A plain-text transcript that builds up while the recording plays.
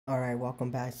Alright,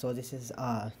 welcome back. So this is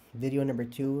video number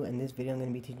 2. In this video I'm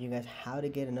going to be teaching you guys how to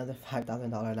get another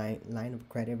 $5,000 line of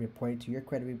credit reported to your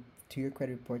credit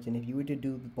reports. And if you were to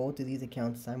do both of these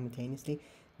accounts simultaneously,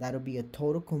 that'll be a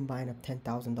total combined of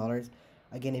 $10,000.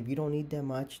 Again, if you don't need that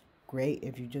much, great.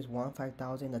 If you just want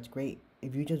 5,000, that's great.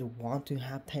 If you just want to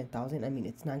have 10,000, I mean,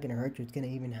 it's not going to hurt you. It's going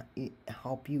to even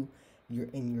help you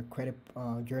in your credit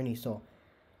journey. So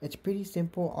it's pretty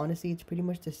simple. Honestly, it's pretty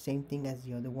much the same thing as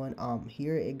the other one.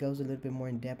 Here it goes a little bit more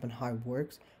in depth on how it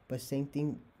works, but same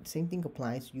thing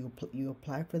applies. You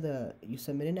apply for you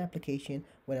submit an application.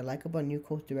 What I like about New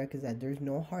Coast Direct is that there's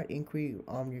no hard inquiry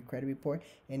on your credit report,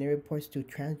 and it reports to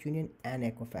TransUnion and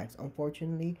Equifax.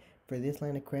 Unfortunately, for this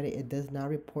line of credit, it does not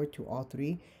report to all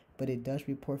three, but it does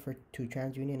report to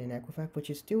TransUnion and Equifax, which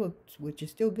is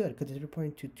still good because it's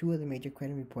reporting to two of the major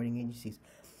credit reporting agencies.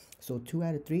 So 2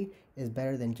 out of 3 is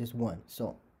better than just 1.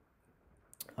 So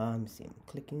see, I'm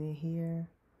clicking it here.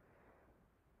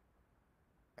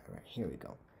 All right, here we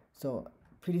go. So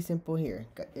pretty simple here.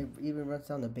 It even runs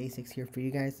down the basics here for you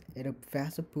guys. It'll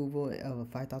fast approval of a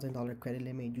 $5,000 credit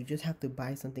limit. You just have to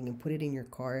buy something and put it in your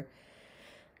car.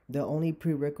 The only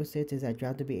prerequisite is that you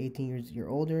have to be 18 years or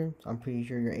older. I'm pretty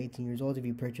sure you're 18 years old if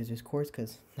you purchase this course,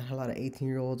 because not a lot of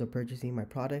 18-year-olds are purchasing my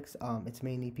products. It's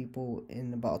mainly people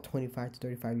in about 25 to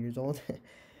 35 years old.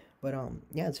 But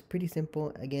yeah, it's pretty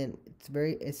simple. Again, it's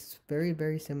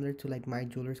very similar to like My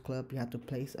Jewelers Club. You have to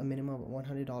place a minimum of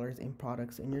 $100 in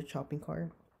products in your shopping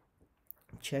cart.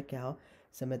 Check out,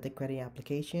 submit the credit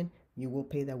application. You will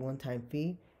pay that one-time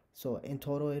fee. So in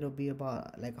total, it'll be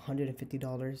about like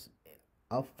 $150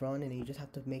 up front, and you just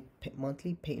have to make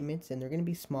monthly payments, and they're going to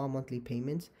be small monthly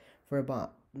payments for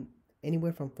about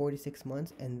anywhere from 4 to 6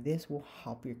 months, and this will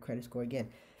help your credit score. Again,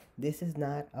 this is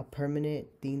not a permanent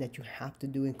thing that you have to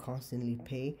do and constantly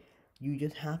pay. You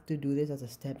just have to do this as a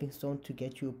stepping stone to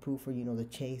get you approved for, the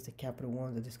Chase, the Capital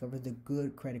One, the Discover, the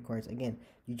good credit cards. Again,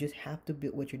 you just have to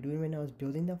build. What you're doing right now is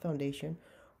building the foundation.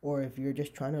 Or if you're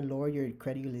just trying to lower your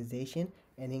credit utilization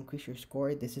and increase your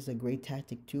score, this is a great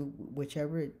tactic too.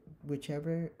 Whichever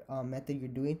method you're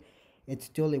doing, it's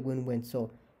still a win-win.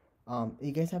 So if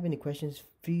you guys have any questions,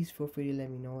 please feel free to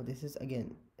let me know. This is,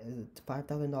 again,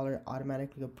 $5,000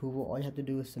 automatically approval. All you have to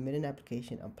do is submit an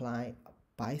application, apply,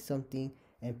 buy something,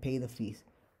 and pay the fees.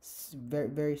 It's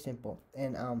very simple.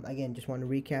 And again, just want to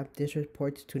recap, this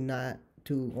reports to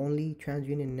only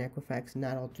TransUnion and Equifax,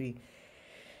 not all three.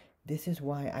 This is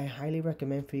why I highly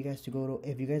recommend for you guys to go to,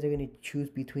 if you guys are going to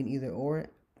choose between either or,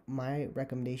 my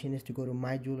recommendation is to go to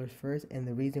My Jewelers first. And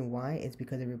the reason why is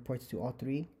because it reports to all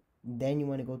three. Then you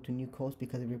want to go to New Coast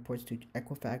because it reports to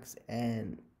Equifax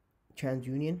and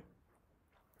TransUnion.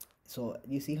 So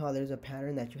you see how there's a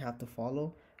pattern that you have to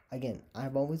follow. Again,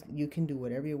 you can do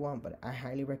whatever you want, but I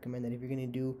highly recommend that if you're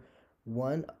going to do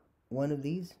one of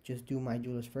these, just do My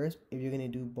Jewelers first. If you're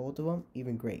going to do both of them,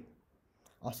 even great.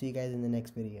 I'll see you guys in the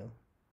next video.